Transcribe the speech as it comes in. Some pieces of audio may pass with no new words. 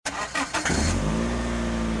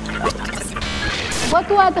What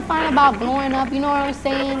do I define about glowing up? You know what I'm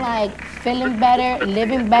saying? Like feeling better,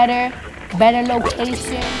 living better, better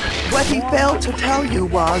location. What he failed to tell you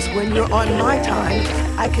was when you're on my time,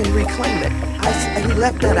 I can reclaim it. He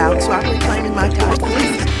left that out, so I'm reclaiming my time.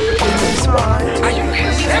 Please respond.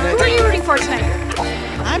 Who are you rooting for tonight?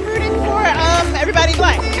 I'm rooting for everybody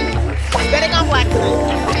black. Betting on black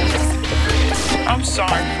tonight. I'm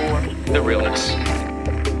sorry for the realness.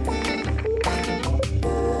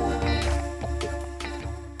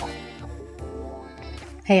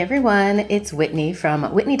 Hey everyone, it's Whitney from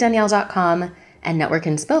WhitneyDanielle.com and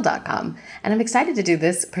NetworkandSpill.com. And I'm excited to do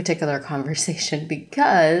this particular conversation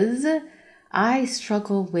because I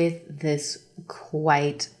struggle with this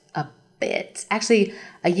quite a bit. Actually,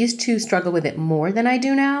 I used to struggle with it more than I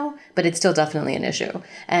do now, but it's still definitely an issue.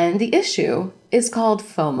 And the issue is called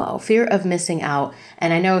FOMO, fear of missing out.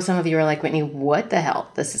 And I know some of you are like, Whitney, what the hell?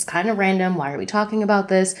 This is kind of random. Why are we talking about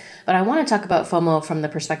this? But I want to talk about FOMO from the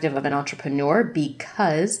perspective of an entrepreneur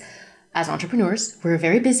because as entrepreneurs, we're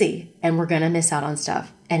very busy and we're going to miss out on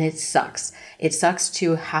stuff. And it sucks. It sucks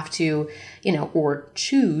to have to, or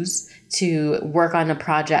choose to work on a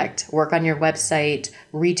project, work on your website,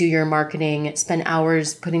 redo your marketing, spend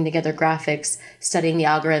hours putting together graphics, studying the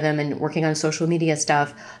algorithm and working on social media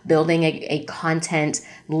stuff, building a content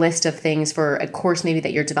list of things for a course maybe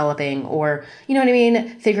that you're developing, or,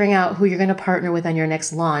 figuring out who you're going to partner with on your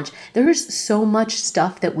next launch. There's so much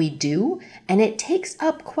stuff that we do, and it takes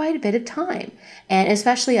up quite a bit of time. And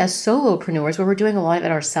especially as solopreneurs, where we're doing a lot of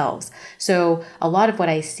it ourselves. So a lot of what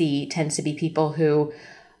I see tends to be people who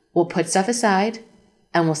will put stuff aside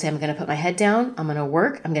and will say, I'm going to put my head down, I'm going to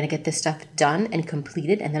work, I'm going to get this stuff done and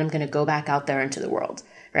completed, and then I'm going to go back out there into the world,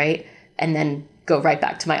 right? And then go right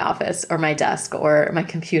back to my office or my desk or my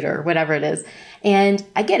computer, or whatever it is. And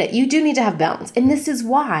I get it. You do need to have balance. And this is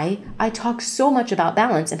why I talk so much about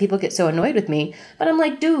balance and people get so annoyed with me. But I'm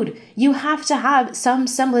like, dude, you have to have some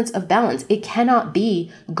semblance of balance. It cannot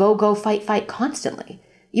be go, fight constantly.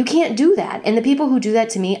 You can't do that. And the people who do that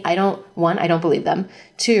to me, I don't believe them.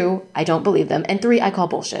 2, I don't believe them. And 3, I call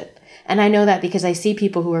bullshit. And I know that because I see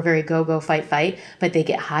people who are very go, fight, but they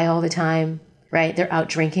get high all the time, right? They're out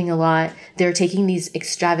drinking a lot. They're taking these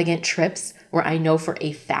extravagant trips where I know for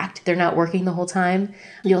a fact they're not working the whole time.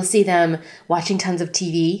 You'll see them watching tons of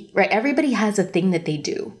TV, right? Everybody has a thing that they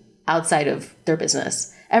do outside of their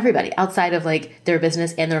business. Everybody outside of like their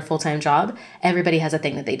business and their full-time job, everybody has a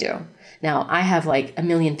thing that they do. Now, I have like a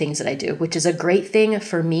million things that I do, which is a great thing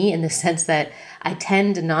for me in the sense that I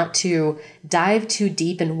tend not to dive too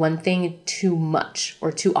deep in one thing too much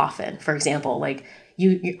or too often. For example, like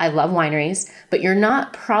I love wineries, but you're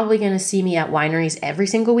not probably going to see me at wineries every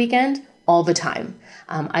single weekend all the time.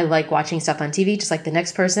 I like watching stuff on TV just like the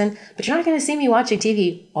next person, but you're not going to see me watching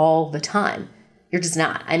TV all the time. You're just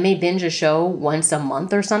not. I may binge a show once a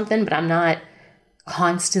month or something, but I'm not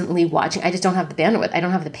constantly watching. I just don't have the bandwidth. I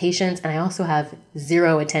don't have the patience. And I also have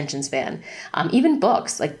zero attention span. Even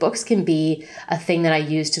books, like books can be a thing that I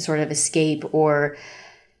use to sort of escape or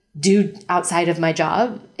do outside of my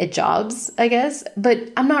job at jobs, I guess.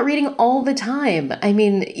 But I'm not reading all the time. I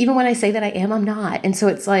mean, even when I say that I am, I'm not. And so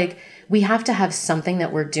it's like, we have to have something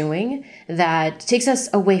that we're doing that takes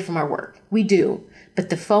us away from our work. We do. But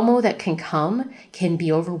the FOMO that can come can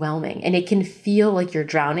be overwhelming, and it can feel like you're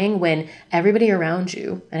drowning when everybody around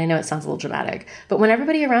you, and I know it sounds a little dramatic, but when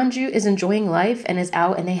everybody around you is enjoying life and is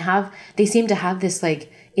out and they seem to have this like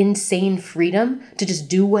insane freedom to just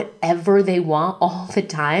do whatever they want all the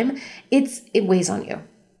time, it weighs on you.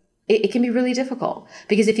 It can be really difficult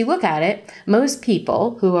because if you look at it, most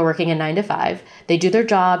people who are working a 9 to 5, they do their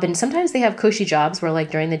job, and sometimes they have cushy jobs where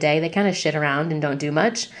like during the day they kind of shit around and don't do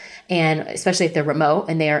much. And especially if they're remote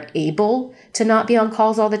and they are able to not be on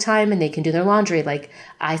calls all the time and they can do their laundry. Like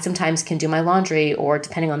I sometimes can do my laundry, or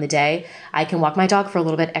depending on the day, I can walk my dog for a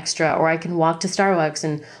little bit extra, or I can walk to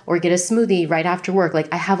Starbucks or get a smoothie right after work. Like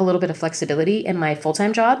I have a little bit of flexibility in my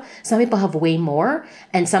full-time job. Some people have way more,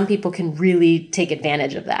 and some people can really take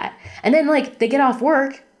advantage of that. And then like they get off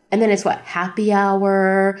work, and then it's what? Happy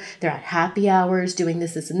hour. They're at happy hours doing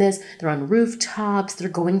this, and this. They're on rooftops. They're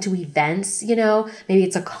going to events, Maybe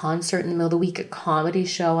it's a concert in the middle of the week, a comedy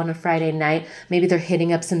show on a Friday night. Maybe they're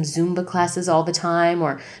hitting up some Zumba classes all the time,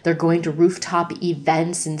 or they're going to rooftop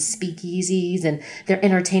events and speakeasies, and they're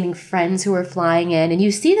entertaining friends who are flying in. And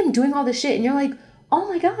you see them doing all this shit, and you're like, oh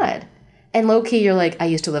my God. And low key, you're like, I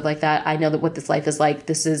used to live like that. I know that what this life is like.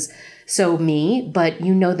 This is so me, but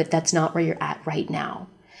you know that that's not where you're at right now.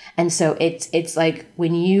 And so it's like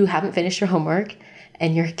when you haven't finished your homework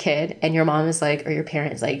and you're a kid and your mom is like, or your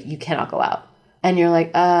parent is like, you cannot go out. And you're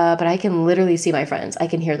like, but I can literally see my friends. I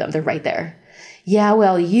can hear them. They're right there. Yeah,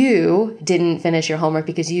 well, you didn't finish your homework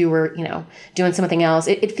because you were, doing something else.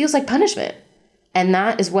 It feels like punishment. And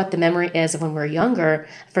that is what the memory is of when we're younger.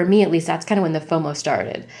 For me, at least, that's kind of when the FOMO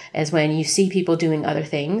started, is when you see people doing other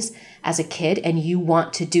things as a kid and you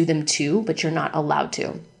want to do them too, but you're not allowed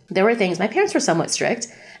to. There were things, my parents were somewhat strict,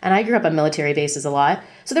 and I grew up on military bases a lot.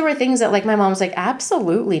 So there were things that like my mom was like,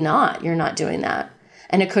 absolutely not. You're not doing that.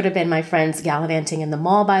 And it could have been my friends gallivanting in the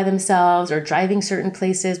mall by themselves or driving certain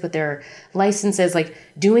places with their licenses, like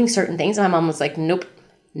doing certain things. And my mom was like, nope,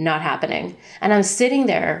 not happening. And I'm sitting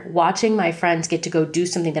there watching my friends get to go do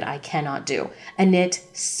something that I cannot do. And it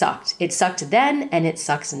sucked. It sucked then and it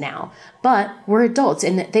sucks now. But we're adults.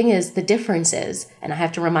 And the thing is, the difference is, and I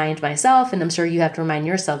have to remind myself, and I'm sure you have to remind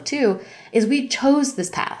yourself too, is we chose this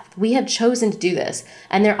path. We have chosen to do this.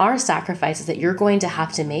 And there are sacrifices that you're going to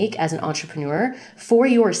have to make as an entrepreneur for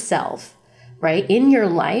yourself, right, in your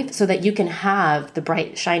life, so that you can have the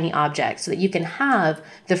bright, shiny object, so that you can have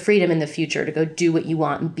the freedom in the future to go do what you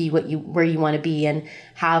want and be where you want to be and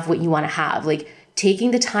have what you want to have. Like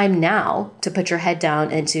taking the time now to put your head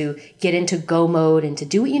down and to get into go mode and to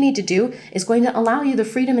do what you need to do is going to allow you the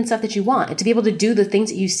freedom and stuff that you want, and to be able to do the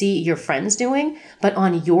things that you see your friends doing, but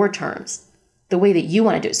on your terms, the way that you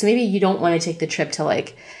want to do it. So maybe you don't want to take the trip to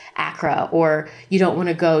like Accra, or you don't want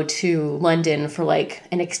to go to London for like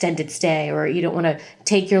an extended stay, or you don't want to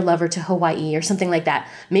take your lover to Hawaii or something like that.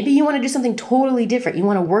 Maybe you want to do something totally different. You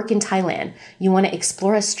want to work in Thailand. You want to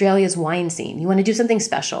explore Australia's wine scene. You want to do something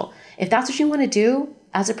special. If that's what you want to do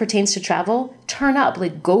as it pertains to travel, turn up,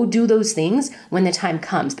 like go do those things when the time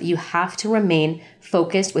comes, but you have to remain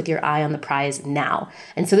focused with your eye on the prize now.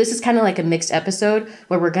 And so this is kind of like a mixed episode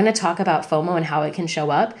where we're going to talk about FOMO and how it can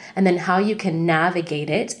show up, and then how you can navigate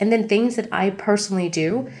it, and then things that I personally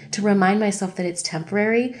do to remind myself that it's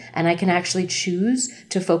temporary and I can actually choose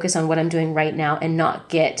to focus on what I'm doing right now and not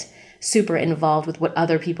get super involved with what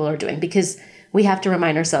other people are doing, because we have to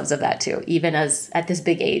remind ourselves of that too, even as at this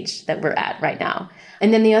big age that we're at right now.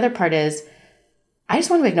 And then the other part is, I just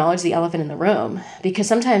want to acknowledge the elephant in the room, because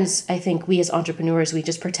sometimes I think we as entrepreneurs, we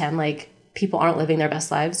just pretend like people aren't living their best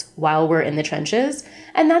lives while we're in the trenches.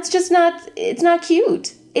 And that's just it's not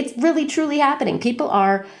cute. It's really truly happening. People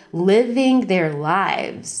are living their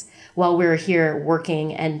lives while we're here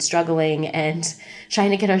working and struggling and trying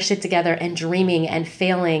to get our shit together and dreaming and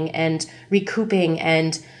failing and recouping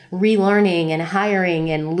and relearning and hiring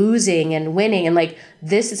and losing and winning. And like,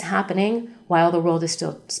 this is happening while the world is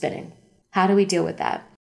still spinning. How do we deal with that?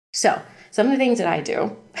 So some of the things that I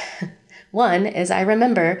do, one is I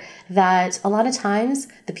remember that a lot of times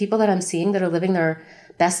the people that I'm seeing that are living their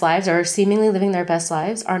best lives or seemingly living their best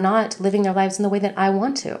lives are not living their lives in the way that I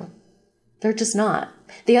want to. They're just not.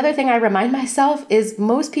 The other thing I remind myself is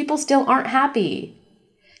most people still aren't happy.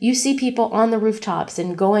 You see people on the rooftops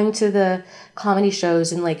and going to the comedy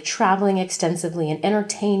shows and like traveling extensively and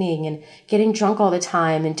entertaining and getting drunk all the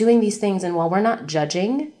time and doing these things. And while we're not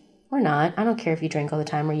judging, we're not. I don't care if you drink all the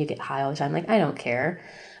time or you get high all the time. Like, I don't care.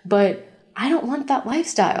 But I don't want that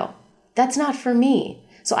lifestyle. That's not for me.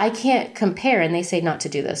 So I can't compare. And they say not to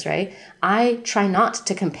do this, right? I try not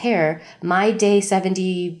to compare my day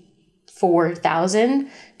 74,000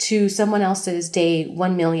 to someone else's day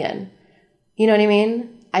 1 million. You know what I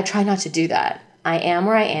mean? I try not to do that. I am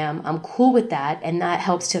where I am. I'm cool with that. And that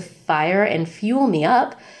helps to fire and fuel me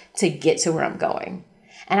up to get to where I'm going.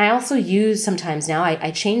 And I also use sometimes now,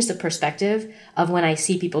 I change the perspective of when I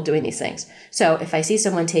see people doing these things. So if I see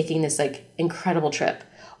someone taking this like incredible trip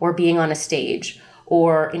or being on a stage,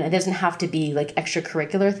 or, it doesn't have to be like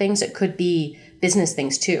extracurricular things. It could be business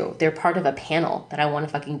things too. They're part of a panel that I want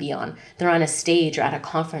to fucking be on. They're on a stage or at a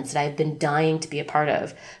conference that I've been dying to be a part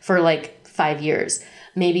of for like 5 years.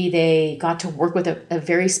 Maybe they got to work with a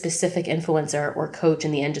very specific influencer or coach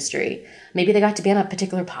in the industry. Maybe they got to be on a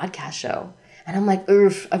particular podcast show. And I'm like,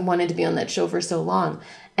 oof, I've wanted to be on that show for so long.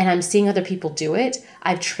 And I'm seeing other people do it.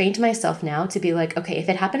 I've trained myself now to be like, okay, if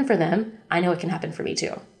it happened for them, I know it can happen for me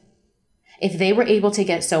too. If they were able to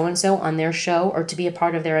get so-and-so on their show or to be a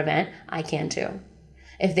part of their event, I can too.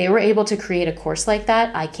 If they were able to create a course like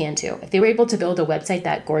that, I can too. If they were able to build a website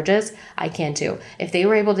that gorgeous, I can too. If they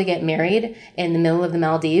were able to get married in the middle of the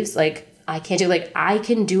Maldives, like I can do, like I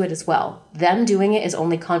can do it as well. Them doing it is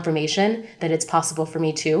only confirmation that it's possible for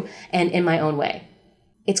me too, and in my own way.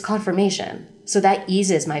 It's confirmation. So that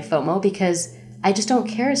eases my FOMO because I just don't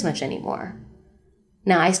care as much anymore.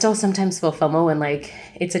 Now, I still sometimes feel FOMO when like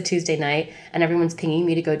it's a Tuesday night and everyone's pinging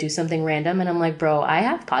me to go do something random. And I'm like, bro, I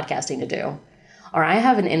have podcasting to do, or I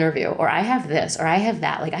have an interview, or I have this, or I have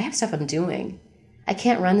that. Like I have stuff I'm doing. I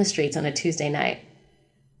can't run the streets on a Tuesday night.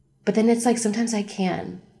 But then it's like sometimes I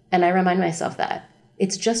can. And I remind myself that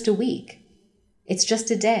it's just a week. It's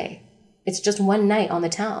just a day. It's just one night on the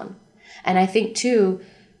town. And I think too,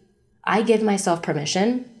 I give myself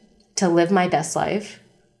permission to live my best life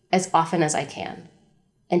as often as I can.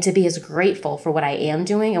 And to be as grateful for what I am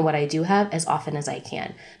doing and what I do have as often as I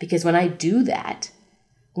can. Because when I do that,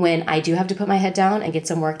 when I do have to put my head down and get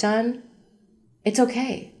some work done, it's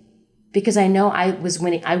okay. Because I know I was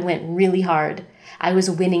winning. I went really hard. I was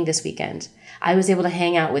winning this weekend. I was able to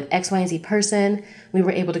hang out with X, Y, and Z person. We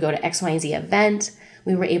were able to go to X, Y, and Z event.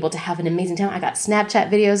 We were able to have an amazing time. I got Snapchat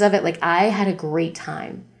videos of it. Like, I had a great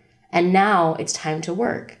time. And now it's time to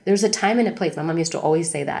work. There's a time and a place. My mom used to always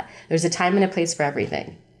say that. There's a time and a place for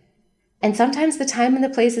everything. And sometimes the time and the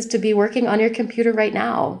place is to be working on your computer right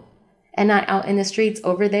now and not out in the streets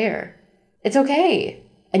over there. It's okay.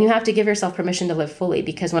 And you have to give yourself permission to live fully,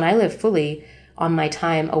 because when I live fully on my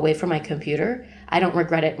time away from my computer, I don't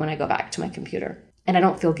regret it when I go back to my computer. And I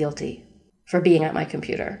don't feel guilty for being at my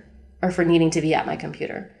computer or for needing to be at my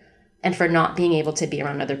computer and for not being able to be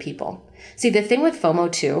around other people. See, the thing with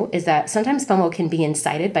FOMO too is that sometimes FOMO can be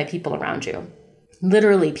incited by people around you.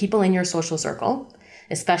 Literally, people in your social circle,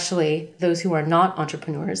 especially those who are not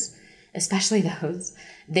entrepreneurs, especially those,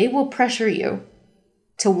 they will pressure you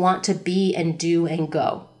to want to be and do and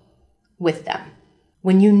go with them.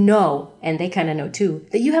 When you know, and they kind of know too,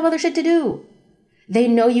 that you have other shit to do. They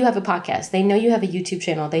know you have a podcast. They know you have a YouTube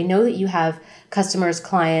channel. They know that you have customers,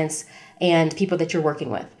 clients, and people that you're working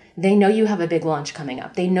with. They know you have a big launch coming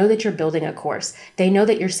up. They know that you're building a course. They know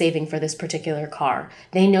that you're saving for this particular car.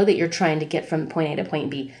 They know that you're trying to get from point A to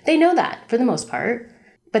point B. They know that for the most part,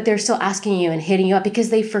 but they're still asking you and hitting you up because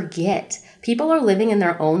they forget. People are living in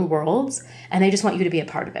their own worlds and they just want you to be a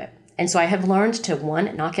part of it. And so I have learned to,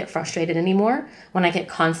 one, not get frustrated anymore when I get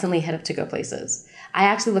constantly hit up to go places. I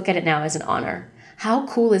actually look at it now as an honor. How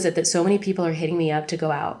cool is it that so many people are hitting me up to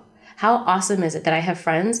go out? How awesome is it that I have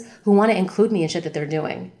friends who want to include me in shit that they're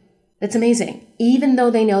doing? That's amazing. Even though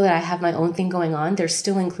they know that I have my own thing going on, they're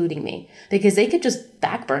still including me because they could just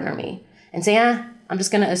backburner me and say, I'm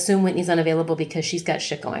just going to assume Whitney's unavailable because she's got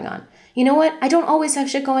shit going on. You know what? I don't always have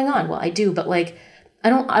shit going on. Well, I do, but like, I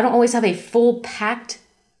don't always have a full packed,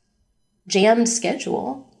 jammed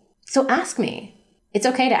schedule. So ask me. It's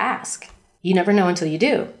okay to ask. You never know until you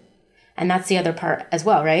do. And that's the other part as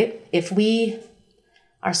well, right? If we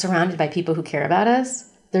are surrounded by people who care about us,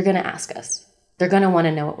 they're going to ask us. They're going to want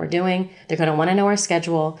to know what we're doing. They're going to want to know our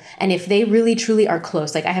schedule. And if they really, truly are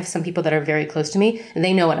close, like I have some people that are very close to me,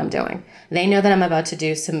 they know what I'm doing. They know that I'm about to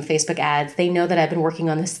do some Facebook ads. They know that I've been working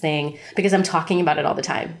on this thing because I'm talking about it all the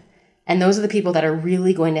time. And those are the people that are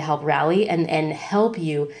really going to help rally and help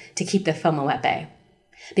you to keep the FOMO at bay.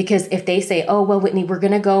 Because if they say, oh, well, Whitney, we're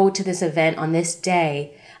going to go to this event on this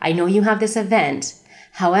day. I know you have this event.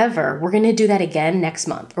 However, we're going to do that again next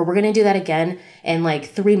month, or we're going to do that again in like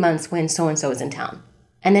 3 months when so-and-so is in town.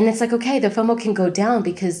 And then it's like, okay, the FOMO can go down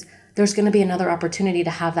because there's going to be another opportunity to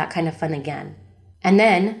have that kind of fun again. And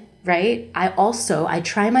then, right, I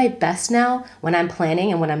try my best now when I'm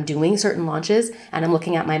planning and when I'm doing certain launches and I'm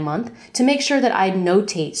looking at my month to make sure that I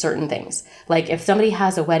notate certain things. Like if somebody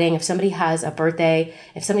has a wedding, if somebody has a birthday,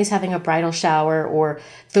 if somebody's having a bridal shower, or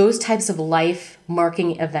those types of life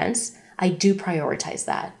marking events, I do prioritize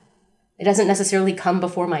that. It doesn't necessarily come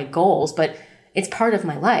before my goals, but it's part of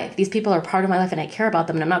my life. These people are part of my life and I care about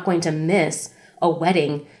them, and I'm not going to miss a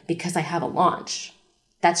wedding because I have a launch.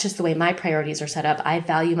 That's just the way my priorities are set up. I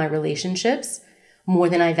value my relationships more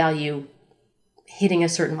than I value hitting a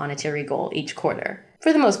certain monetary goal each quarter.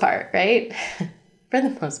 For the most part, right? For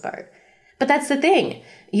the most part. But that's the thing.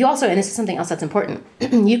 You also, and this is something else that's important,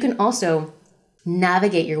 you can also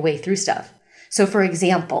navigate your way through stuff. So for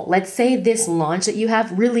example, let's say this launch that you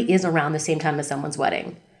have really is around the same time as someone's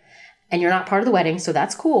wedding. And you're not part of the wedding, so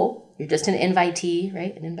that's cool. You're just an invitee,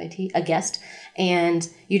 right? An invitee, a guest, and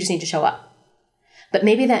you just need to show up. But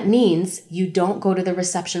maybe that means you don't go to the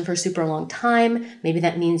reception for a super long time. Maybe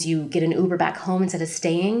that means you get an Uber back home instead of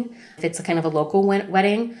staying. If it's a kind of a local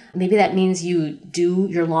wedding, maybe that means you do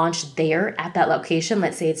your launch there at that location.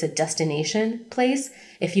 Let's say it's a destination place.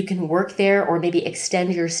 If you can work there or maybe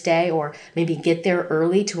extend your stay or maybe get there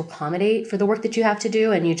early to accommodate for the work that you have to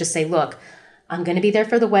do. And you just say, look, I'm going to be there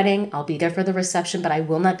for the wedding. I'll be there for the reception, but I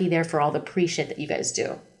will not be there for all the pre-shit that you guys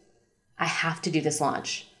do. I have to do this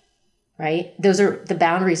launch. Right? Those are the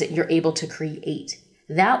boundaries that you're able to create.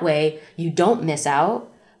 That way, you don't miss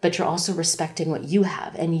out, but you're also respecting what you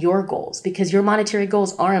have and your goals, because your monetary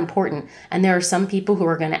goals are important. And there are some people who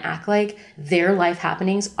are going to act like their life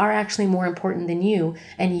happenings are actually more important than you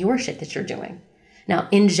and your shit that you're doing. Now,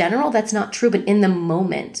 in general, that's not true, but in the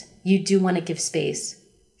moment, you do want to give space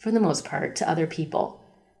for the most part, to other people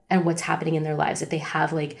and what's happening in their lives. If they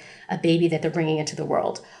have like a baby that they're bringing into the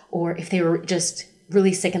world, or if they were just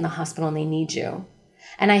really sick in the hospital and they need you.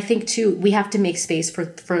 And I think too, we have to make space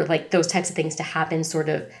for like those types of things to happen sort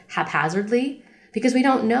of haphazardly, because we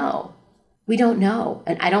don't know. We don't know.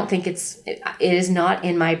 And I don't think it is not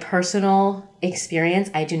in my personal experience.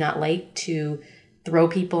 I do not like to throw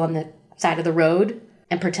people on the side of the road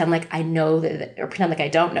and pretend like I know that, or pretend like I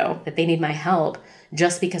don't know that they need my help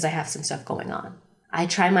just because I have some stuff going on. I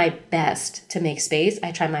try my best to make space.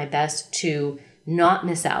 I try my best to not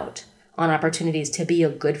miss out on opportunities to be a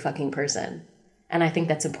good fucking person. And I think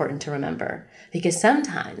that's important to remember, because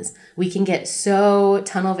sometimes we can get so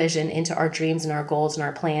tunnel vision into our dreams and our goals and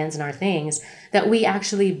our plans and our things that we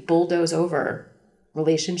actually bulldoze over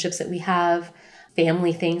relationships that we have,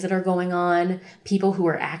 family things that are going on, people who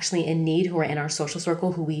are actually in need, who are in our social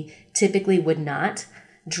circle, who we typically would not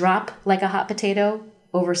drop like a hot potato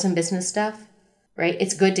over some business stuff, right?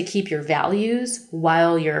 It's good to keep your values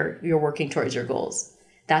while you're working towards your goals.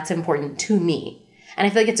 That's important to me. And I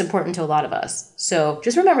feel like it's important to a lot of us. So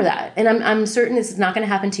just remember that. And I'm certain this is not going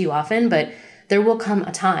to happen to you often, but there will come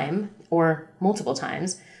a time, or multiple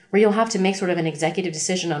times, where you'll have to make sort of an executive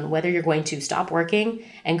decision on whether you're going to stop working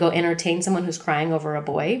and go entertain someone who's crying over a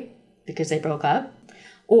boy because they broke up,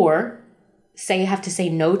 or you have to say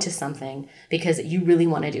no to something because you really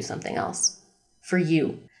want to do something else for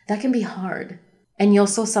you. That can be hard. And you'll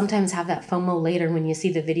still sometimes have that FOMO later when you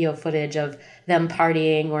see the video footage of them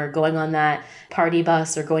partying or going on that party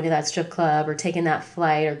bus or going to that strip club or taking that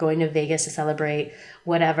flight or going to Vegas to celebrate,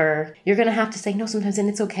 whatever. You're going to have to say no sometimes, and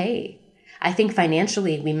it's okay. I think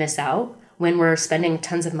financially we miss out when we're spending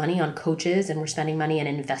tons of money on coaches and we're spending money and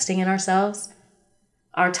investing in ourselves.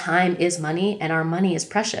 Our time is money, and our money is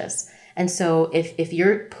precious. And so if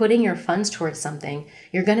you're putting your funds towards something,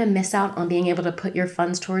 you're going to miss out on being able to put your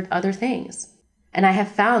funds toward other things. And I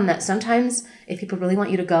have found that sometimes if people really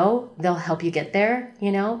want you to go, they'll help you get there,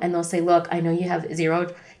 and they'll say, look, I know you have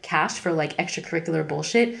zero cash for like extracurricular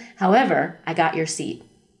bullshit. However, I got your seat,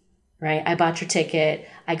 right? I bought your ticket.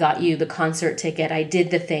 I got you the concert ticket. I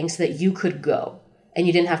did the thing so that you could go and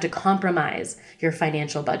you didn't have to compromise your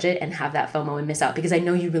financial budget and have that FOMO and miss out, because I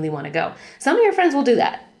know you really want to go. Some of your friends will do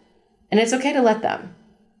that, and it's okay to let them,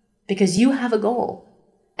 because you have a goal.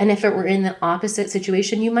 And if it were in the opposite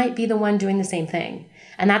situation, you might be the one doing the same thing.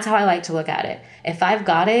 And that's how I like to look at it. If I've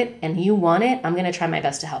got it and you want it, I'm going to try my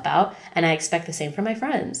best to help out. And I expect the same from my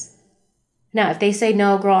friends. Now, if they say,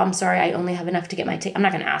 no, girl, I'm sorry, I only have enough to get my ticket, I'm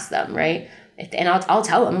not going to ask them, right? And I'll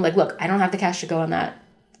tell them, like, look, I don't have the cash to go on that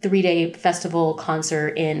 3-day festival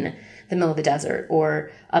concert in the middle of the desert or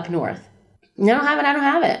up north. I don't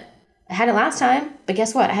have it. I had it last time, but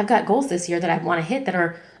guess what? I have got goals this year that I want to hit that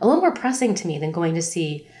are a little more pressing to me than going to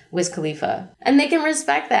see Wiz Khalifa. And they can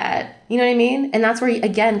respect that. You know what I mean? And that's where you,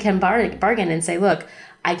 again, can bargain and say, look,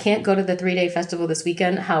 I can't go to the 3-day festival this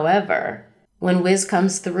weekend. However, when Wiz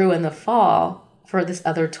comes through in the fall for this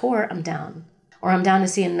other tour, I'm down. Or I'm down to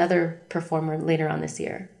see another performer later on this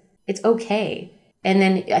year. It's okay. And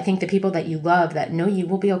then I think the people that you love that know you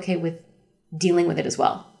will be okay with dealing with it as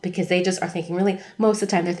well, because they just are thinking, really, most of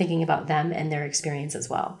the time they're thinking about them and their experience as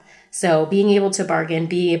well. So being able to bargain,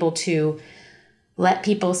 being able to let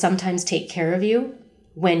people sometimes take care of you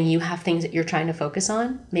when you have things that you're trying to focus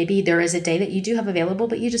on. Maybe there is a day that you do have available,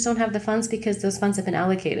 but you just don't have the funds because those funds have been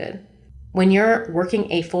allocated. When you're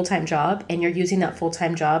working a full-time job and you're using that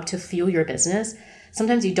full-time job to fuel your business,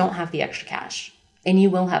 sometimes you don't have the extra cash and you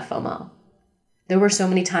will have FOMO. There were so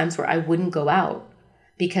many times where I wouldn't go out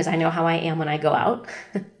because I know how I am when I go out.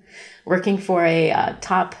 Working for a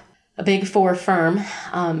Big Four firm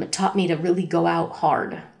taught me to really go out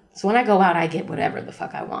hard. So when I go out, I get whatever the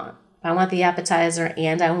fuck I want. I want the appetizer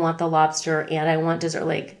and I want the lobster and I want dessert,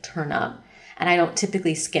 like turn up. And I don't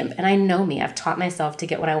typically skimp. And I know me, I've taught myself to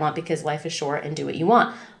get what I want because life is short and do what you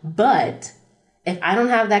want. But if I don't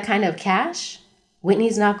have that kind of cash,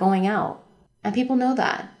 Whitney's not going out. And people know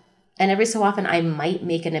that. And every so often I might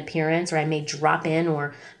make an appearance, or I may drop in,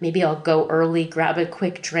 or maybe I'll go early, grab a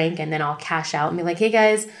quick drink, and then I'll cash out and be like, hey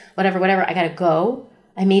guys, whatever, I gotta go.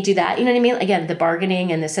 I may do that. You know what I mean? Again, the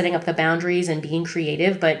bargaining and the setting up the boundaries and being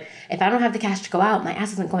creative. But if I don't have the cash to go out, my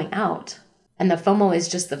ass isn't going out. And the FOMO is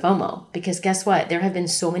just the FOMO. Because guess what? There have been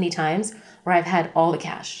so many times where I've had all the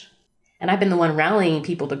cash. And I've been the one rallying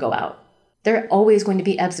people to go out. There are always going to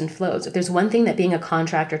be ebbs and flows. If there's one thing that being a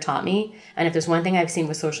contractor taught me, and if there's one thing I've seen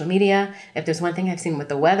with social media, if there's one thing I've seen with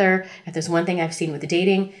the weather, if there's one thing I've seen with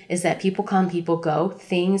dating, is that people come, people go,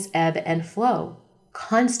 things ebb and flow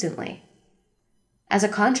constantly. As a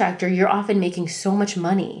contractor, you're often making so much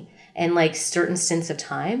money in like certain stints of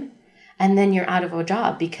time. And then you're out of a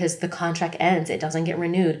job because the contract ends. It doesn't get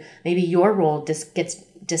renewed. Maybe your role gets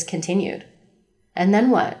discontinued. And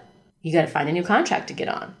then what? You got to find a new contract to get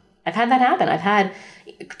on. I've had that happen. I've had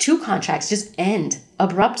 2 contracts just end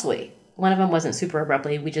abruptly. One of them wasn't super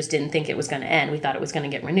abruptly. We just didn't think it was going to end. We thought it was going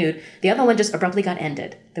to get renewed. The other one just abruptly got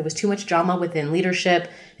ended. There was too much drama within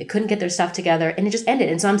leadership. They couldn't get their stuff together and it just ended.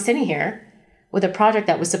 And so I'm sitting here with a project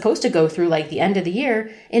that was supposed to go through like the end of the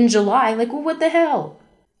year in July. Like, well, what the hell?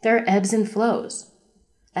 There are ebbs and flows.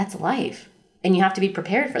 That's life. And you have to be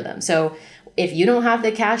prepared for them. So if you don't have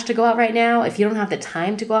the cash to go out right now, if you don't have the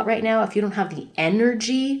time to go out right now, if you don't have the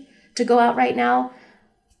energy to go out right now,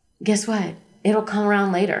 guess what? It'll come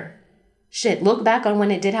around later. Shit, look back on when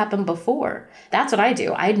it did happen before. That's what I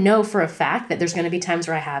do. I know for a fact that there's going to be times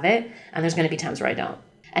where I have it and there's going to be times where I don't.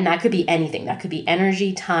 And that could be anything. That could be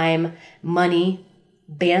energy, time, money,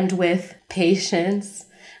 bandwidth, patience.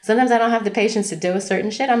 Sometimes I don't have the patience to do a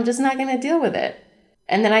certain shit. I'm just not going to deal with it.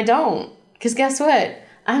 And then I don't. Because guess what?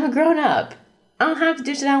 I'm a grown up. I don't have to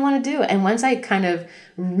do shit I want to do. And once I kind of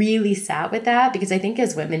really sat with that, because I think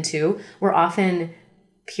as women too, we're often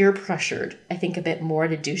peer pressured, I think a bit more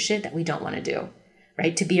to do shit that we don't want to do,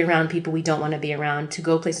 right? To be around people we don't want to be around, to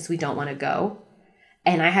go places we don't want to go.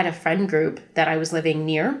 And I had a friend group that I was living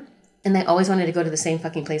near, and they always wanted to go to the same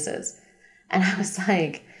fucking places. And I was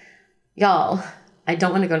like, y'all, I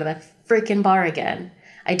don't want to go to that freaking bar again.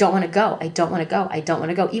 I don't want to go. I don't want to go. I don't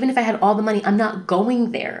want to go. Even if I had all the money, I'm not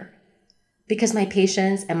going there because my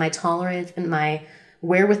patience and my tolerance and my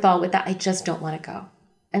wherewithal with that, I just don't want to go.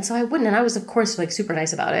 And so I wouldn't. And I was, of course, like super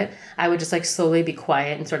nice about it. I would just like slowly be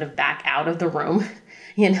quiet and sort of back out of the room.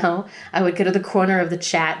 You know, I would go to the corner of the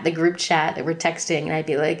chat, the group chat that we're texting, and I'd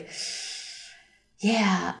be like,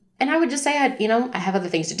 yeah. And I would just say, I have other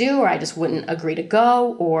things to do, or I just wouldn't agree to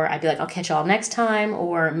go, or I'd be like, I'll catch y'all next time,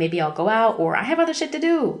 or maybe I'll go out, or I have other shit to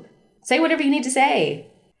do. Say whatever you need to say.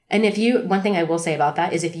 And one thing I will say about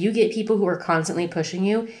that is if you get people who are constantly pushing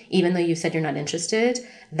you, even though you said you're not interested,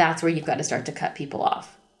 that's where you've got to start to cut people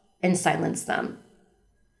off and silence them,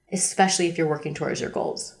 especially if you're working towards your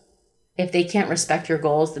goals. If they can't respect your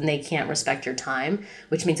goals, then they can't respect your time,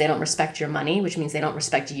 which means they don't respect your money, which means they don't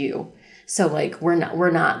respect you. So like,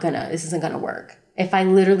 this isn't gonna work. If I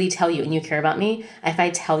literally tell you and you care about me, if I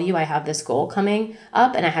tell you I have this goal coming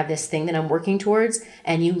up and I have this thing that I'm working towards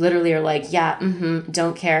and you literally are like, yeah,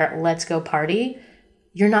 don't care, let's go party,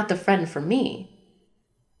 you're not the friend for me.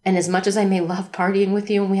 And as much as I may love partying with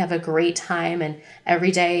you and we have a great time and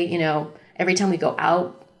every day, every time we go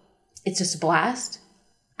out, it's just a blast.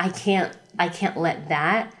 I can't let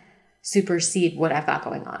that supersede what I've got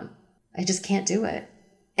going on. I just can't do it.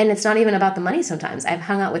 And it's not even about the money sometimes. I've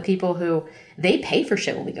hung out with people who they pay for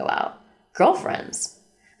shit when we go out. Girlfriends.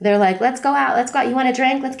 They're like, let's go out. You want a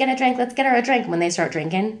drink? Let's get a drink. Let's get her a drink. When they start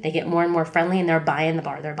drinking, they get more and more friendly and they're buying the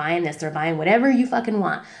bar. They're buying this. They're buying whatever you fucking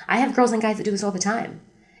want. I have girls and guys that do this all the time.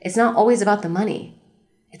 It's not always about the money.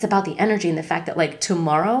 It's about the energy and the fact that like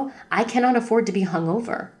tomorrow, I cannot afford to be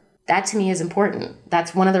hungover. That to me is important.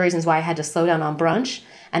 That's one of the reasons why I had to slow down on brunch.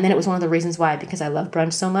 And then it was one of the reasons why, because I love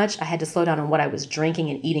brunch so much, I had to slow down on what I was drinking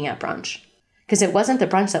and eating at brunch. Because it wasn't the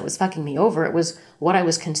brunch that was fucking me over. It was what I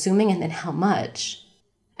was consuming and then how much.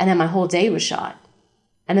 And then my whole day was shot.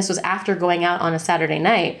 And this was after going out on a Saturday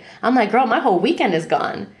night. I'm like, girl, my whole weekend is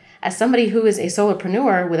gone. As somebody who is a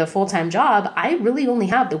solopreneur with a full-time job, I really only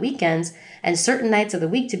have the weekends and certain nights of the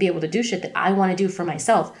week to be able to do shit that I want to do for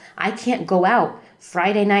myself. I can't go out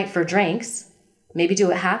Friday night for drinks, maybe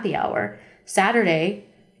do a happy hour. Saturday,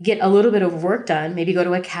 get a little bit of work done, maybe go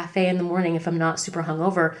to a cafe in the morning if I'm not super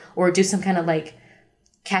hungover, or do some kind of like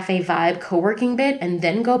cafe vibe co-working bit and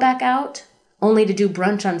then go back out, only to do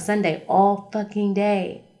brunch on Sunday all fucking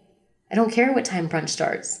day. I don't care what time brunch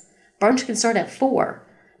starts. Brunch can start at 4.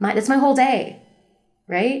 That's my whole day,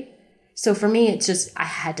 right? So for me, it's just, I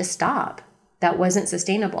had to stop. That wasn't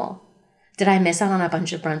sustainable. Did I miss out on a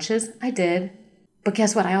bunch of brunches? I did. But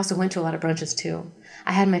guess what? I also went to a lot of brunches too.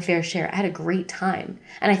 I had my fair share. I had a great time.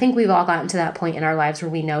 And I think we've all gotten to that point in our lives where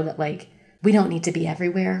we know that like, we don't need to be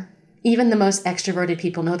everywhere. Even the most extroverted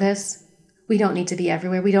people know this. We don't need to be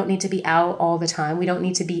everywhere. We don't need to be out all the time. We don't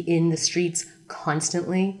need to be in the streets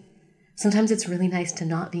constantly. Sometimes it's really nice to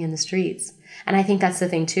not be in the streets. And I think that's the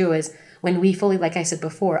thing too, is when we fully, like I said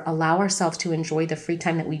before, allow ourselves to enjoy the free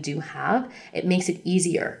time that we do have, it makes it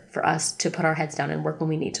easier for us to put our heads down and work when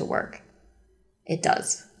we need to work. It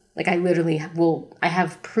does. Like I literally I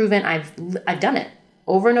have proven I've done it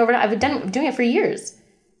over and over. I've been doing it for years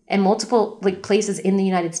in multiple like places in the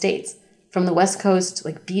United States, from the West Coast,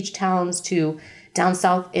 like beach towns, to down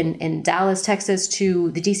south in Dallas, Texas,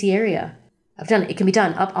 to the DC area. It can be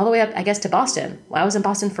done up all the way up, I guess, to Boston. Well, I was in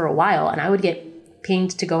Boston for a while, and I would get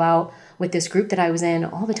pinged to go out with this group that I was in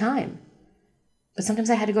all the time. But sometimes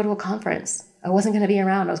I had to go to a conference. I wasn't going to be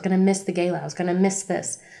around. I was going to miss the gala. I was going to miss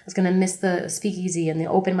this. I was going to miss the speakeasy and the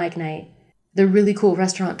open mic night, the really cool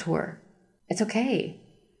restaurant tour. It's okay,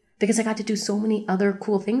 because I got to do so many other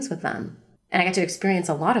cool things with them. And I got to experience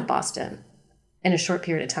a lot of Boston in a short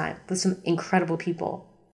period of time with some incredible people.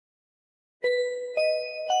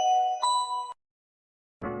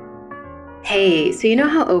 Hey, so you know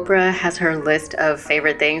how Oprah has her list of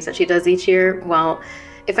favorite things that she does each year? Well,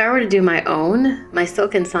 if I were to do my own, my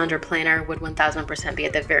Silk and Sandra planner would 1000% be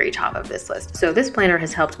at the very top of this list. So this planner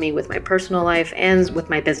has helped me with my personal life and with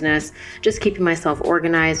my business, just keeping myself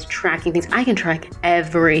organized, tracking things. I can track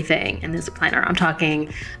everything in this planner. I'm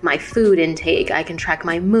talking my food intake. I can track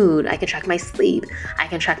my mood. I can track my sleep. I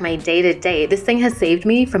can track my day-to-day. This thing has saved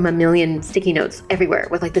me from a million sticky notes everywhere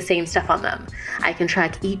with like the same stuff on them. I can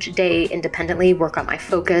track each day independently, work on my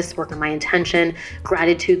focus, work on my intention,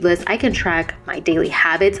 gratitude list. I can track my daily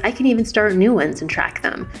habits. I can even start new ones and track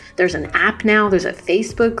them. There's an app now. There's a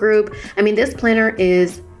Facebook group. I mean, this planner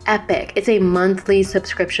is epic. It's a monthly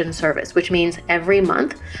subscription service, which means every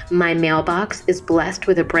month my mailbox is blessed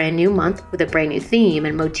with a brand new month with a brand new theme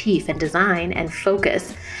and motif and design and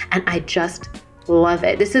focus. And I just love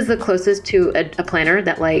it. This is the closest to a planner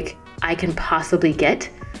that like I can possibly get.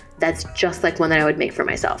 That's just like one that I would make for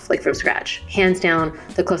myself, like from scratch. Hands down,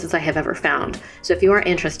 the closest I have ever found. So if you are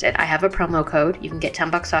interested, I have a promo code. You can get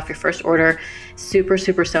 $10 off your first order. Super,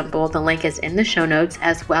 super simple. The link is in the show notes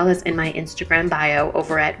as well as in my Instagram bio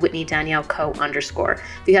over at WhitneyDanielleCo_.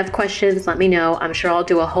 If you have questions, let me know. I'm sure I'll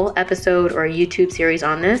do a whole episode or a YouTube series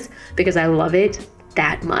on this because I love it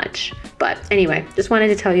that much. But anyway, just wanted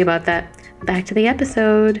to tell you about that. Back to the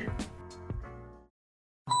episode.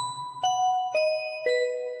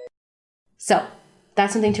 So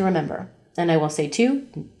that's something to remember. And I will say too,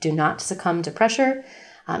 do not succumb to pressure,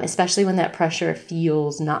 especially when that pressure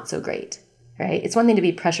feels not so great, right? It's one thing to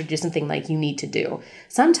be pressured to do something like you need to do.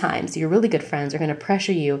 Sometimes your really good friends are going to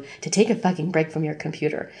pressure you to take a fucking break from your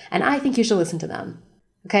computer. And I think you should listen to them.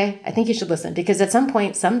 Okay? I think you should listen because at some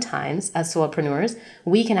point, sometimes as solopreneurs,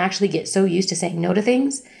 we can actually get so used to saying no to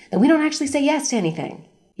things that we don't actually say yes to anything.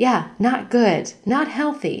 Yeah, not good, not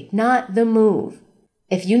healthy, not the move.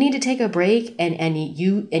 If you need to take a break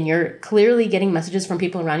and you're clearly getting messages from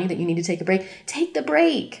people around you that you need to take a break, take the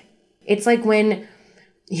break. It's like when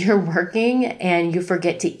you're working and you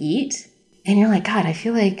forget to eat and you're like, God, I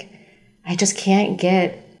feel like I just can't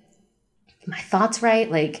get my thoughts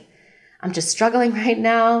right. Like I'm just struggling right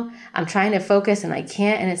now. I'm trying to focus and I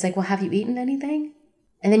can't. And it's like, well, have you eaten anything?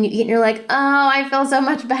 And then you eat and you're like, oh, I feel so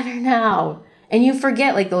much better now. And you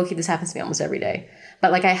forget, like, low-key, this happens to me almost every day.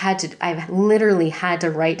 But like I've literally had to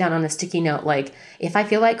write down on a sticky note, like, if I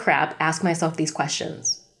feel like crap, ask myself these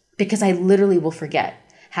questions. Because I literally will forget.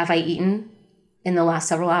 Have I eaten in the last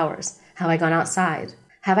several hours? Have I gone outside?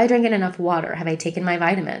 Have I drank enough water? Have I taken my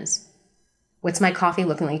vitamins? What's my coffee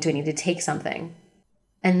looking like? Do I need to take something?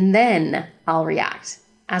 And then I'll react.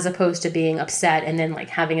 As opposed to being upset and then like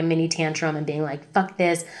having a mini tantrum and being like, fuck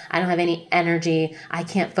this. I don't have any energy. I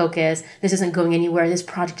can't focus. This isn't going anywhere. This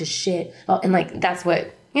project is shit. Oh, and like, that's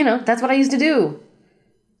what I used to do.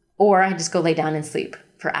 Or I just go lay down and sleep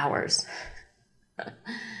for hours.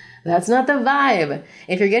 That's not the vibe.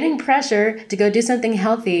 If you're getting pressure to go do something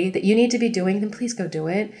healthy that you need to be doing, then please go do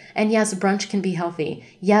it. And yes, brunch can be healthy.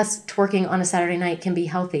 Yes, twerking on a Saturday night can be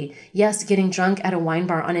healthy. Yes, getting drunk at a wine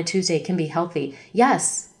bar on a Tuesday can be healthy.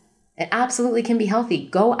 Yes, it absolutely can be healthy.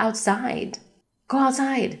 Go outside. Go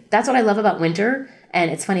outside. That's what I love about winter.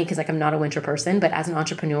 And it's funny because like I'm not a winter person, but as an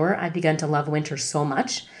entrepreneur, I've begun to love winter so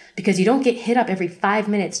much because you don't get hit up every 5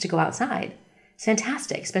 minutes to go outside. It's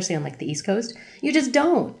fantastic, especially on like the East Coast. You just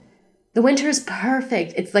don't. The winter is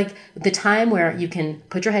perfect. It's like the time where you can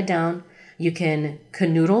put your head down, you can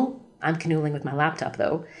canoodle. I'm canoodling with my laptop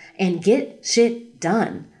though, and get shit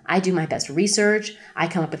done. I do my best research. I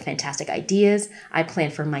come up with fantastic ideas. I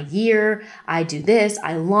plan for my year. I do this.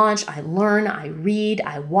 I launch. I learn. I read.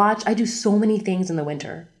 I watch. I do so many things in the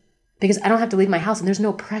winter because I don't have to leave my house and there's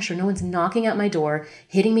no pressure. No one's knocking at my door,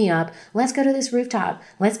 hitting me up. Let's go to this rooftop.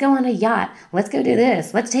 Let's go on a yacht. Let's go do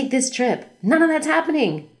this. Let's take this trip. None of that's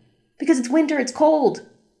happening. Because it's winter, it's cold.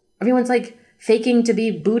 Everyone's like faking to be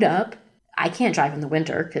booed up. I can't drive in the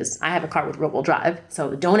winter because I have a car with rear-wheel drive.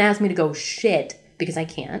 So don't ask me to go shit because I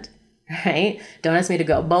can't, right? Don't ask me to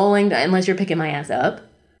go bowling unless you're picking my ass up.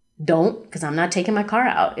 Don't, because I'm not taking my car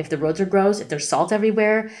out. If the roads are gross, if there's salt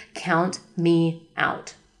everywhere, count me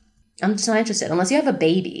out. I'm just not interested. Unless you have a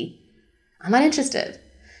baby, I'm not interested.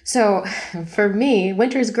 So for me,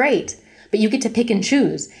 winter is great. but you get to pick and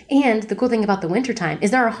choose. And the cool thing about the wintertime is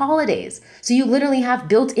there are holidays. So you literally have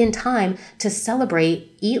built-in time to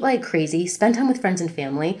celebrate, eat like crazy, spend time with friends and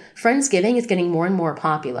family. Friendsgiving is getting more and more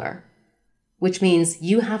popular, which means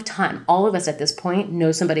you have time. All of us at this point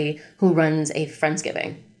know somebody who runs a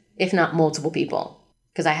Friendsgiving, if not multiple people,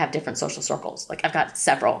 because I have different social circles. Like I've got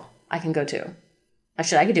several I can go to.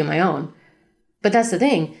 I could do my own. But that's the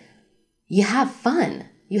thing. You have fun.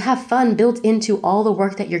 You have fun built into all the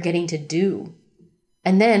work that you're getting to do.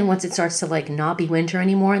 And then once it starts to like not be winter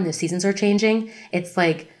anymore and the seasons are changing, it's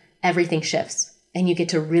like everything shifts and you get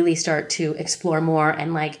to really start to explore more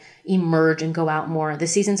and like emerge and go out more. The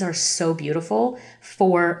seasons are so beautiful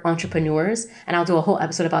for entrepreneurs. And I'll do a whole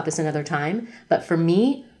episode about this another time. But for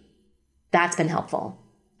me, that's been helpful.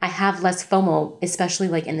 I have less FOMO, especially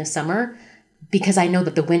like in the summer, because I know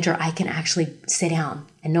that the winter I can actually sit down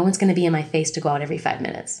and no one's going to be in my face to go out every 5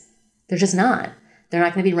 minutes. They're just not. They're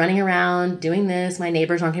not going to be running around doing this. My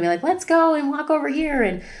neighbors aren't going to be like, let's go and walk over here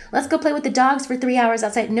and let's go play with the dogs for 3 hours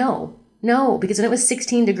outside. No, because when it was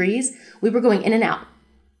 16 degrees, we were going in and out.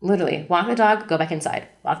 Literally, walk the dog, go back inside.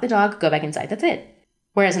 Walk the dog, go back inside. That's it.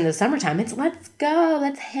 Whereas in the summertime, it's let's go,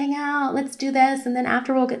 let's hang out, let's do this. And then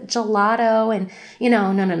after we'll get gelato and,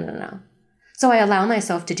 no. So I allow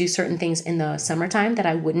myself to do certain things in the summertime that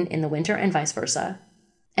I wouldn't in the winter and vice versa.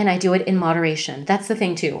 And I do it in moderation. That's the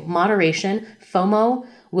thing too. Moderation, FOMO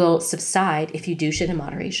will subside if you do shit in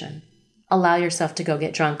moderation. Allow yourself to go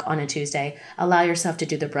get drunk on a Tuesday. Allow yourself to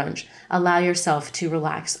do the brunch. Allow yourself to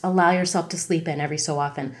relax. Allow yourself to sleep in every so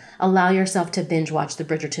often. Allow yourself to binge watch the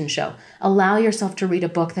Bridgerton show. Allow yourself to read a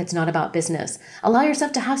book that's not about business. Allow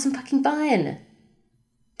yourself to have some fucking fun.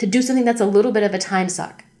 To do something that's a little bit of a time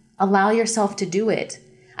suck. Allow yourself to do it.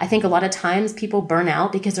 I think a lot of times people burn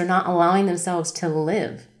out because they're not allowing themselves to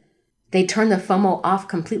live. They turn the FOMO off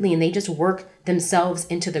completely and they just work themselves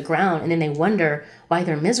into the ground and then they wonder why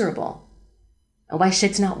they're miserable and why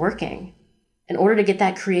shit's not working. In order to get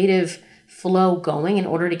that creative flow going, in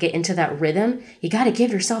order to get into that rhythm, you got to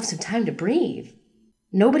give yourself some time to breathe.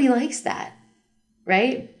 Nobody likes that,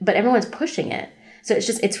 right? But everyone's pushing it. So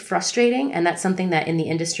it's frustrating. And that's something that in the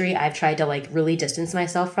industry, I've tried to like really distance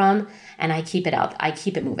myself from, and I keep it out. I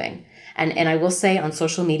keep it moving. And I will say on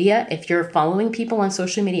social media, if you're following people on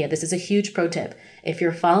social media, this is a huge pro tip. If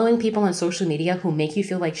you're following people on social media who make you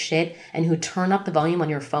feel like shit and who turn up the volume on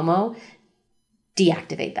your FOMO,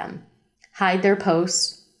 deactivate them. Hide their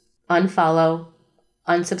posts, unfollow,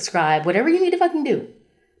 unsubscribe, whatever you need to fucking do,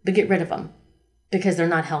 but get rid of them because they're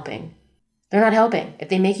not helping. They're not helping. If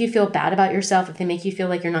they make you feel bad about yourself, if they make you feel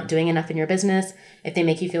like you're not doing enough in your business, if they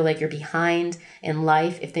make you feel like you're behind in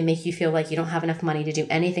life, if they make you feel like you don't have enough money to do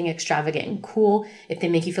anything extravagant and cool, if they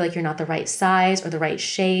make you feel like you're not the right size or the right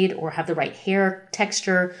shade or have the right hair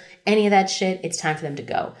texture, any of that shit, it's time for them to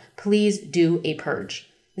go. Please do a purge.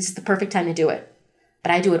 This is the perfect time to do it.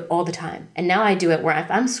 But I do it all the time. And now I do it where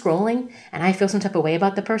if I'm scrolling and I feel some type of way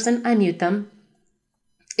about the person, I mute them.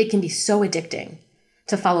 It can be so addicting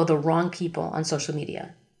to follow the wrong people on social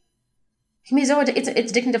media. It can be so it's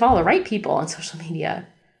addicting to follow the right people on social media,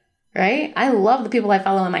 right? I love the people I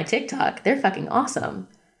follow on my TikTok. They're fucking awesome,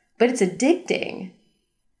 but it's addicting.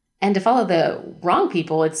 And to follow the wrong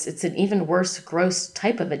people, it's an even worse, gross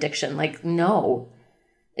type of addiction. Like, no,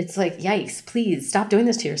 it's like, yikes, please stop doing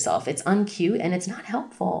this to yourself. It's uncute and it's not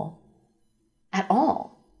helpful at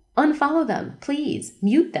all. Unfollow them, please.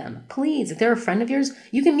 Mute them, please. If they're a friend of yours,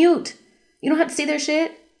 you can mute. You don't have to say their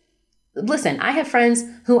shit. Listen, I have friends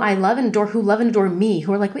who I love and adore, who love and adore me,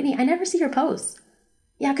 who are like, Whitney, I never see your posts.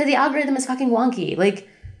 Yeah, because the algorithm is fucking wonky. Like,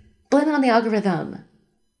 blame it on the algorithm.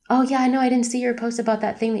 Oh, yeah, I know I didn't see your post about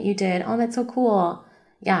that thing that you did. Oh, that's so cool.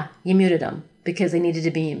 Yeah, you muted them because they needed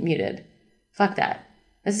to be muted. Fuck that.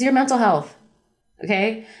 This is your mental health.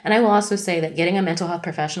 Okay? And I will also say that getting a mental health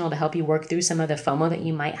professional to help you work through some of the FOMO that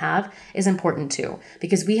you might have is important too,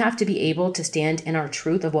 because we have to be able to stand in our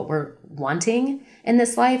truth of what we're wanting in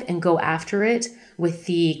this life and go after it with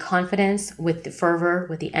the confidence, with the fervor,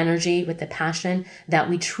 with the energy, with the passion that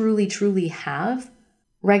we truly, truly have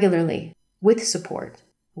regularly, with support,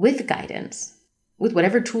 with guidance, with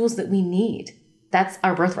whatever tools that we need. That's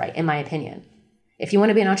our birthright, in my opinion. If you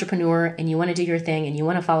want to be an entrepreneur and you want to do your thing and you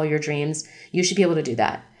want to follow your dreams, you should be able to do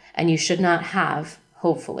that. And you should not have,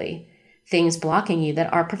 hopefully, things blocking you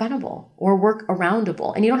that are preventable or work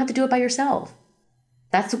aroundable. And you don't have to do it by yourself.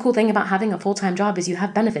 That's the cool thing about having a full-time job is you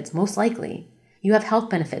have benefits, most likely. You have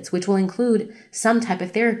health benefits, which will include some type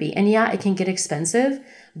of therapy. And yeah, it can get expensive,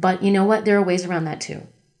 but you know what? There are ways around that too.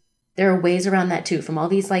 There are ways around that too, from all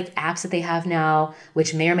these like apps that they have now,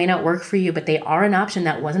 which may or may not work for you, but they are an option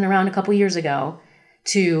that wasn't around a couple years ago.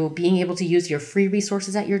 to being able to use your free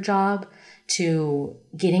resources at your job, to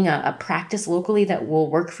getting a practice locally that will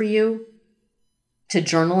work for you, to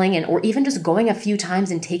journaling, and or even just going a few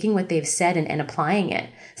times and taking what they've said and applying it.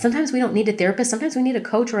 Sometimes we don't need a therapist. Sometimes we need a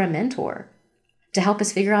coach or a mentor to help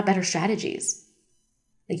us figure out better strategies.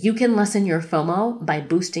 Like, you can lessen your FOMO by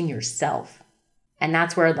boosting yourself. And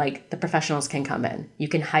that's where like the professionals can come in. You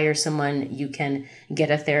can hire someone, you can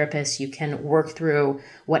get a therapist, you can work through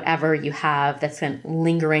whatever you have that's been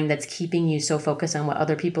lingering, that's keeping you so focused on what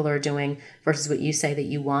other people are doing versus what you say that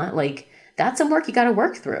you want. Like, that's some work you got to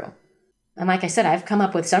work through. And like I said, I've come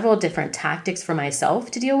up with several different tactics for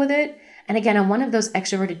myself to deal with it. And again, I'm one of those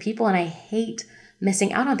extroverted people, and I hate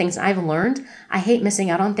missing out on things. And I've learned I hate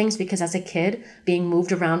missing out on things because as a kid, being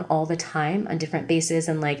moved around all the time on different bases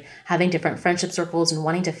and like having different friendship circles and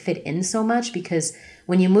wanting to fit in so much, because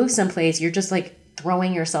when you move someplace, you're just like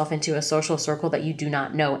throwing yourself into a social circle that you do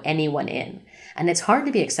not know anyone in. And it's hard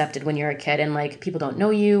to be accepted when you're a kid and like people don't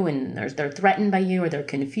know you and they're threatened by you, or they're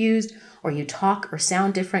confused, or you talk or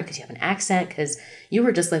sound different because you have an accent because you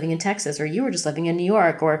were just living in Texas, or you were just living in New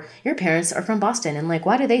York, or your parents are from Boston and like,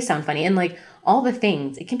 why do they sound funny? And like all the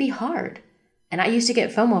things, it can be hard. And I used to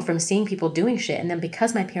get FOMO from seeing people doing shit. And then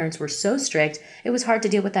because my parents were so strict, it was hard to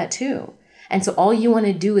deal with that too. And so all you want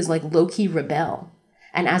to do is like low-key rebel.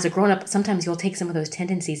 And as a grown-up, sometimes you'll take some of those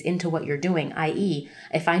tendencies into what you're doing, i.e.,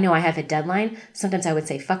 if I know I have a deadline, sometimes I would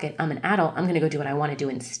say, fuck it, I'm an adult, I'm going to go do what I want to do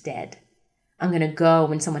instead. I'm going to go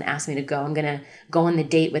when someone asks me to go. I'm going to go on the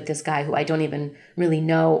date with this guy who I don't even really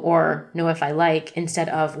know or know if I like, instead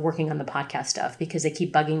of working on the podcast stuff because they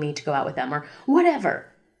keep bugging me to go out with them or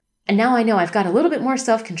whatever. And now I know I've got a little bit more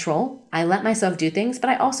self-control. I let myself do things, but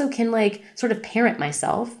I also can like sort of parent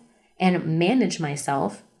myself and manage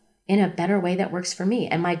myself in a better way that works for me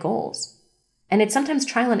and my goals. And it's sometimes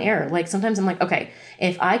trial and error. Like sometimes I'm like, okay,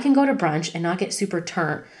 if I can go to brunch and not get super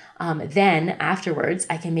turned, then afterwards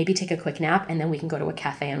I can maybe take a quick nap and then we can go to a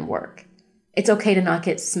cafe and work. It's okay to not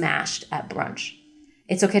get smashed at brunch.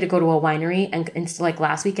 It's okay to go to a winery. And like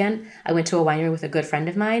last weekend, I went to a winery with a good friend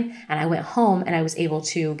of mine, and I went home and I was able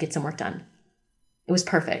to get some work done. It was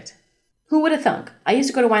perfect. Who would have thunk? I used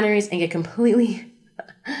to go to wineries and get completely,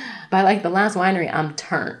 by like the last winery, I'm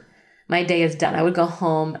turned. My day is done. I would go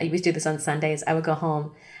home. I used to do this on Sundays. I would go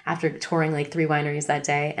home after touring like 3 wineries that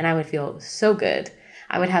day, and I would feel so good.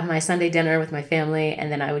 I would have my Sunday dinner with my family,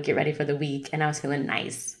 and then I would get ready for the week, and I was feeling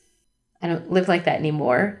nice. I don't live like that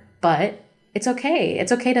anymore, but it's okay.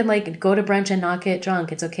 It's okay to like go to brunch and not get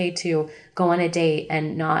drunk. It's okay to go on a date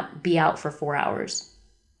and not be out for 4 hours.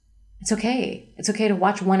 It's okay. It's okay to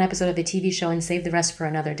watch one episode of a TV show and save the rest for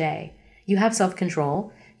another day. You have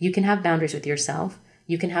self-control. You can have boundaries with yourself.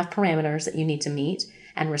 You can have parameters that you need to meet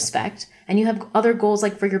and respect. And you have other goals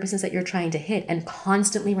like for your business that you're trying to hit, and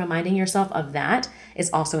constantly reminding yourself of that is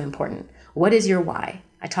also important. What is your why?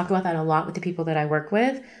 I talk about that a lot with the people that I work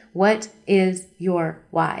with. What is your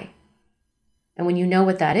why? And when you know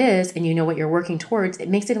what that is and you know what you're working towards, it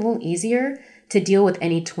makes it a little easier to deal with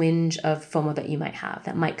any twinge of FOMO that you might have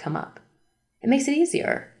that might come up. It makes it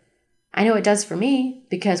easier. I know it does for me,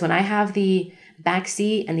 because when I have the back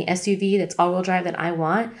seat and the SUV that's all-wheel drive that I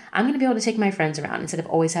want, I'm going to be able to take my friends around instead of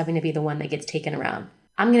always having to be the one that gets taken around.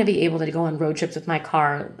 I'm going to be able to go on road trips with my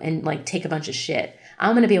car and like take a bunch of shit.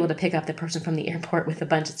 I'm going to be able to pick up the person from the airport with a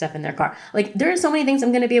bunch of stuff in their car. Like, there are so many things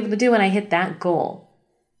I'm going to be able to do when I hit that goal.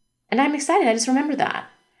 And I'm excited. I just remember that.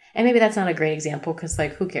 And maybe that's not a great example because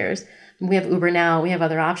like, who cares? We have Uber now. We have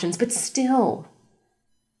other options. But still,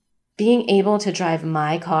 being able to drive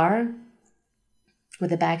my car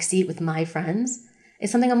with a back seat with my friends is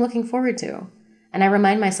something I'm looking forward to. And I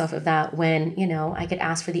remind myself of that when, you know, I get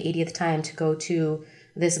asked for the 80th time to go to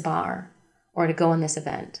this bar or to go on this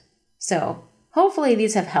event. So hopefully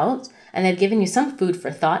these have helped and they've given you some food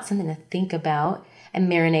for thought, something to think about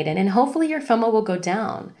and marinate in. And hopefully your FOMO will go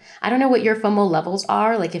down. I don't know what your FOMO levels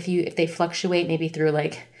are. Like if they fluctuate maybe through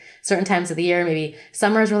like certain times of the year, maybe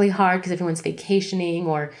summer is really hard because everyone's vacationing,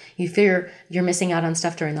 or you fear you're missing out on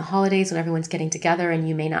stuff during the holidays when everyone's getting together and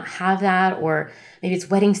you may not have that, or maybe it's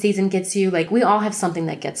wedding season gets you. Like we all have something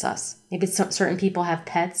that gets us. Maybe certain people have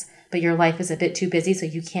pets, but your life is a bit too busy so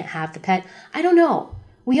you can't have the pet. I don't know.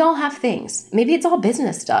 We all have things. Maybe it's all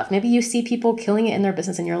business stuff. Maybe you see people killing it in their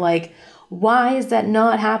business and you're like, why is that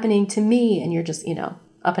not happening to me? And you're just,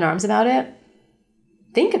 up in arms about it.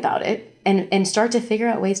 Think about it and start to figure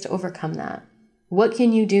out ways to overcome that. What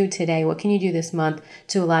can you do today? What can you do this month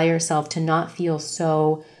to allow yourself to not feel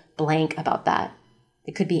so blank about that?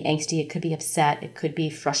 It could be angsty. It could be upset. It could be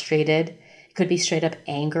frustrated. It could be straight up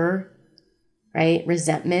anger, right?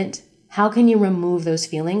 Resentment. How can you remove those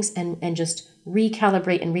feelings and just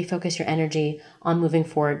recalibrate and refocus your energy on moving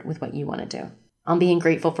forward with what you want to do, on being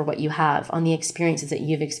grateful for what you have, on the experiences that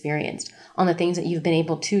you've experienced, on the things that you've been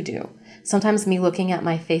able to do. Sometimes me looking at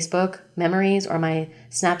my Facebook memories or my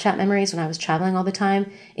Snapchat memories when I was traveling all the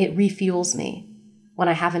time, it refuels me when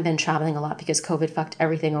I haven't been traveling a lot because COVID fucked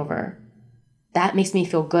everything over. That makes me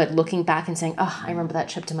feel good looking back and saying, oh, I remember that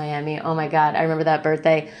trip to Miami. Oh my God, I remember that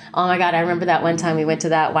birthday. Oh my God, I remember that one time we went to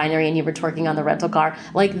that winery and you were twerking on the rental car.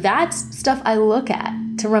 Like, that's stuff I look at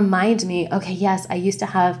to remind me, okay, yes, I used to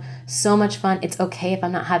have so much fun. It's okay if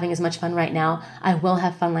I'm not having as much fun right now. I will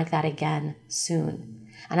have fun like that again soon.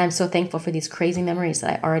 And I'm so thankful for these crazy memories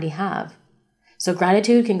that I already have. So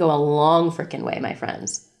gratitude can go a long freaking way, my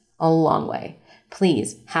friends. A long way.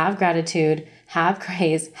 Please have gratitude, have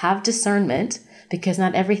grace, have discernment, because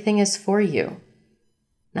not everything is for you.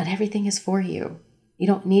 Not everything is for you. You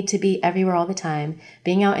don't need to be everywhere all the time.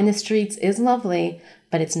 Being out in the streets is lovely,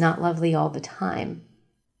 but it's not lovely all the time.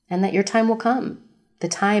 And that your time will come. The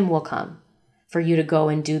time will come for you to go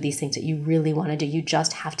and do these things that you really want to do. You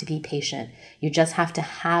just have to be patient. You just have to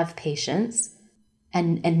have patience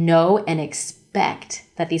and know and expect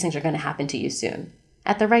that these things are going to happen to you soon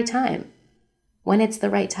at the right time. When it's the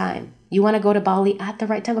right time. You want to go to Bali at the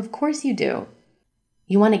right time? Of course you do.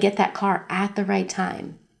 You want to get that car at the right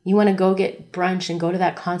time. You want to go get brunch and go to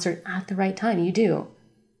that concert at the right time. You do.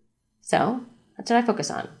 So that's what I focus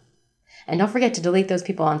on. And don't forget to delete those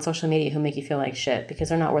people on social media who make you feel like shit because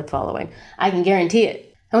they're not worth following. I can guarantee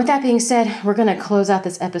it. And with that being said, we're going to close out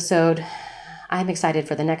this episode. I'm excited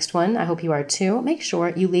for the next one. I hope you are too. Make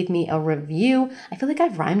sure you leave me a review. I feel like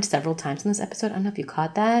I've rhymed several times in this episode. I don't know if you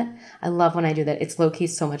caught that. I love when I do that. It's low-key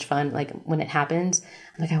so much fun. Like when it happens,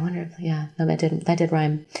 I'm like, I wonder if, yeah, no, that did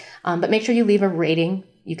rhyme. But make sure you leave a rating.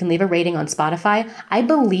 You can leave a rating on Spotify.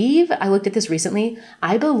 I looked at this recently.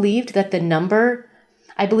 I believe the number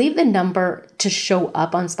to show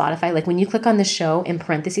up on Spotify, like when you click on the show in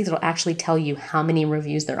parentheses, it'll actually tell you how many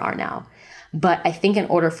reviews there are now. But I think in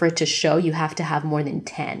order for it to show, you have to have more than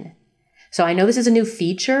 10. So I know this is a new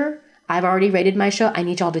feature. I've already rated my show. I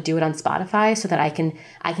need y'all to do it on Spotify so that I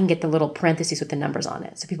can get the little parentheses with the numbers on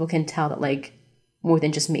it. So people can tell that like more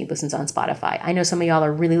than just me listens on Spotify. I know some of y'all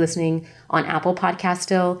are really listening on Apple Podcasts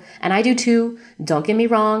still, and I do too. Don't get me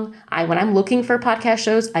wrong. When I'm looking for podcast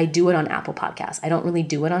shows, I do it on Apple Podcasts. I don't really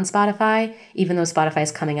do it on Spotify, even though Spotify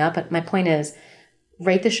is coming up. But my point is,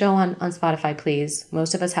 rate the show on Spotify, please.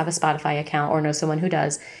 Most of us have a Spotify account or know someone who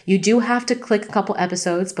does. You do have to click a couple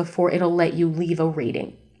episodes before it'll let you leave a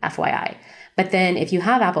rating, FYI. But then if you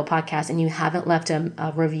have Apple Podcasts and you haven't left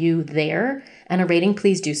a review there and a rating,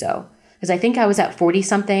 please do so. Because I think I was at 40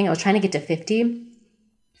 something. I was trying to get to 50.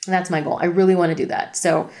 That's my goal. I really want to do that.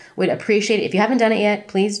 So would appreciate it. If you haven't done it yet,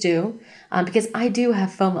 please do. Because I do have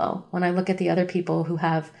FOMO when I look at the other people who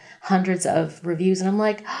have hundreds of reviews and I'm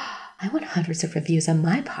like, I want hundreds of reviews on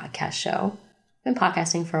my podcast show. I've been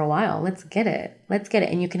podcasting for a while. Let's get it.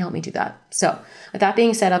 And you can help me do that. So with that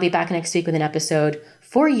being said, I'll be back next week with an episode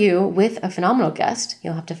for you with a phenomenal guest.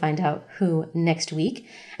 You'll have to find out who next week.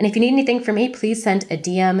 And if you need anything from me, please send a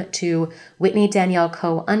DM to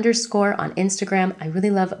WhitneyDanielleCo_ on Instagram. I really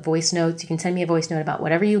love voice notes. You can send me a voice note about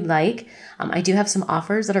whatever you'd like. I do have some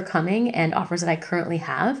offers that are coming and offers that I currently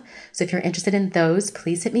have. So if you're interested in those,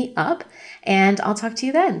 please hit me up and I'll talk to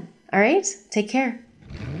you then. All right, take care.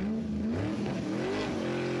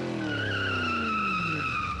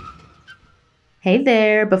 Hey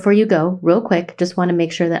there, before you go, real quick, just want to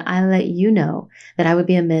make sure that I let you know that I would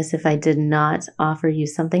be amiss if I did not offer you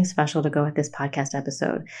something special to go with this podcast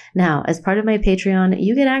episode. Now, as part of my Patreon,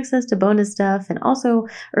 you get access to bonus stuff and also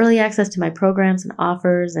early access to my programs and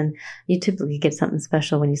offers, and you typically get something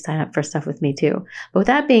special when you sign up for stuff with me too. But with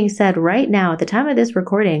that being said, right now, at the time of this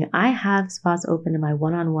recording, I have spots open in my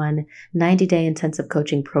one-on-one 90-day intensive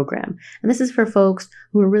coaching program. And this is for folks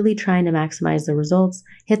who are really trying to maximize their results,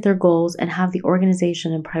 hit their goals, and have the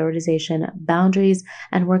organization and prioritization, boundaries,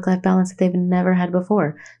 and work-life balance that they've never had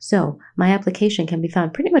before. So my application can be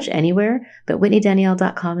found pretty much anywhere, but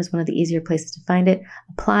WhitneyDanielle.com is one of the easier places to find it.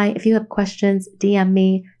 Apply. If you have questions, DM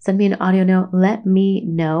me, send me an audio note, let me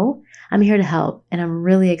know. I'm here to help, and I'm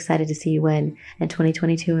really excited to see you win in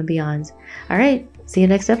 2022 and beyond. All right, see you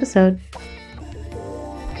next episode.